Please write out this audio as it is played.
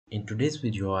In today's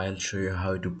video, I'll show you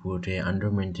how to put a under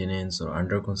maintenance or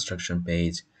under construction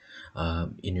page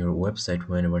in your website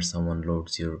whenever someone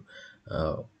loads your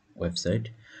website.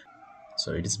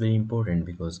 So it is very important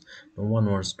because no one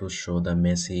wants to show the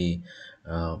messy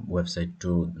website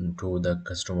to the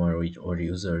customer or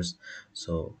users.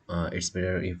 So it's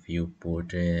better if you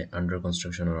put a under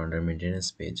construction or under maintenance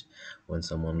page when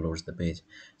someone loads the page.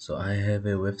 So I have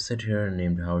a website here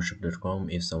named houseshop.com.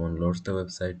 If someone loads the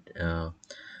website,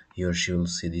 he or she will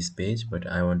see this page, but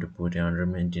I want to put an under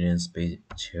maintenance page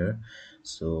here.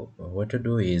 So what to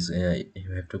do is you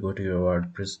have to go to your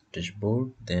WordPress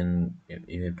dashboard, then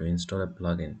you have to install a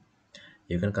plugin.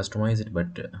 You can customize it,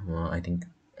 but I think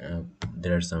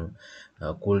there are some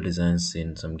cool designs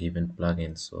in some given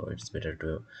plugins, so it's better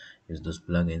to use those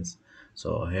plugins.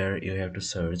 So here you have to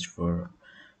search for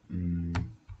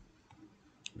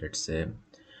let's say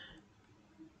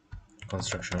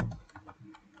construction,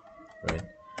 right?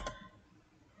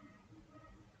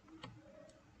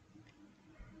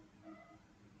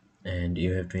 And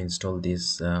you have to install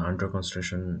this under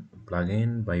construction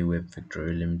plugin by Web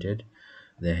Factory Limited.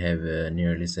 They have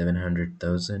nearly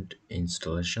 700,000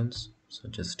 installations, so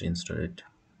just install it.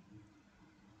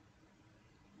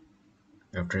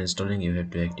 After installing, you have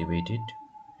to activate it,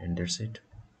 and that's it.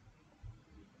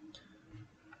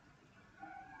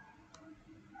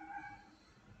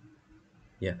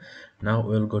 Yeah, now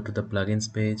we'll go to the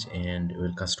plugins page and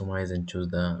we'll customize and choose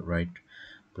the right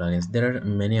plugins. There are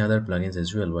many other plugins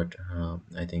as well, but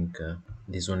I think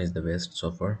this one is the best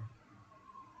so far.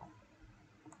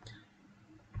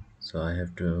 So I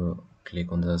have to click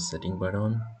on the setting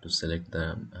button to select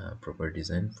the proper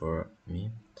design for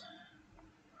me.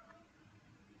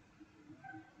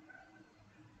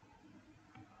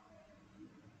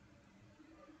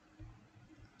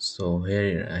 So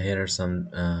here are some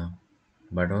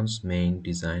buttons: main,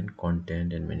 design,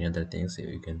 content, and many other things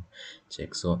you can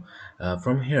check. So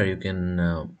from here you can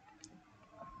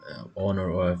on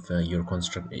or off your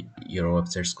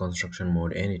website's construction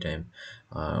mode anytime.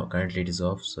 Currently it is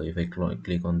off, so if I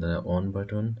click on the on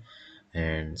button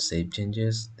and save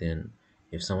changes, then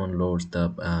if someone loads the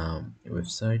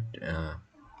website,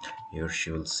 he or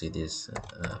she will see this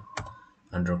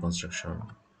under construction,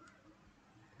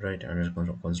 right? Under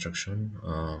construction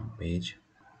page.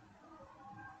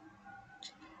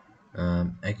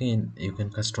 Again, you can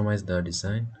customize the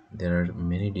design. There are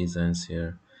many designs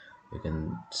here you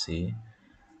can see,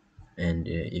 and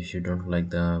if you don't like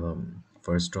the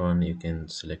first one, you can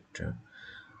select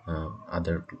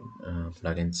other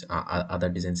plugins, other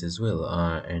designs as well.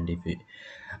 And if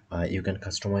you can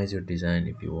customize your design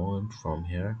if you want from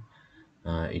here.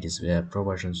 It is a pro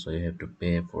version, so you have to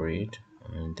pay for it,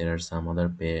 and there are some other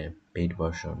paid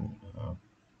version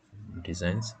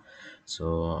designs.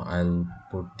 So I'll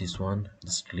put this one,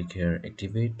 just click here,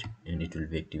 activate, and it will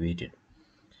be activated,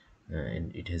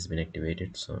 and it has been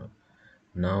activated. So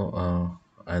now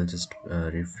I'll just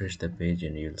refresh the page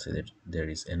and you'll see that there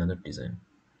is another design.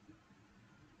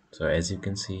 So as you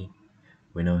can see,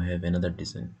 we now have another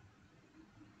design.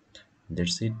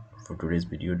 That's it for today's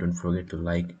video. Don't forget to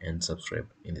like and subscribe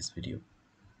in this video.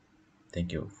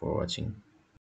 Thank you for watching.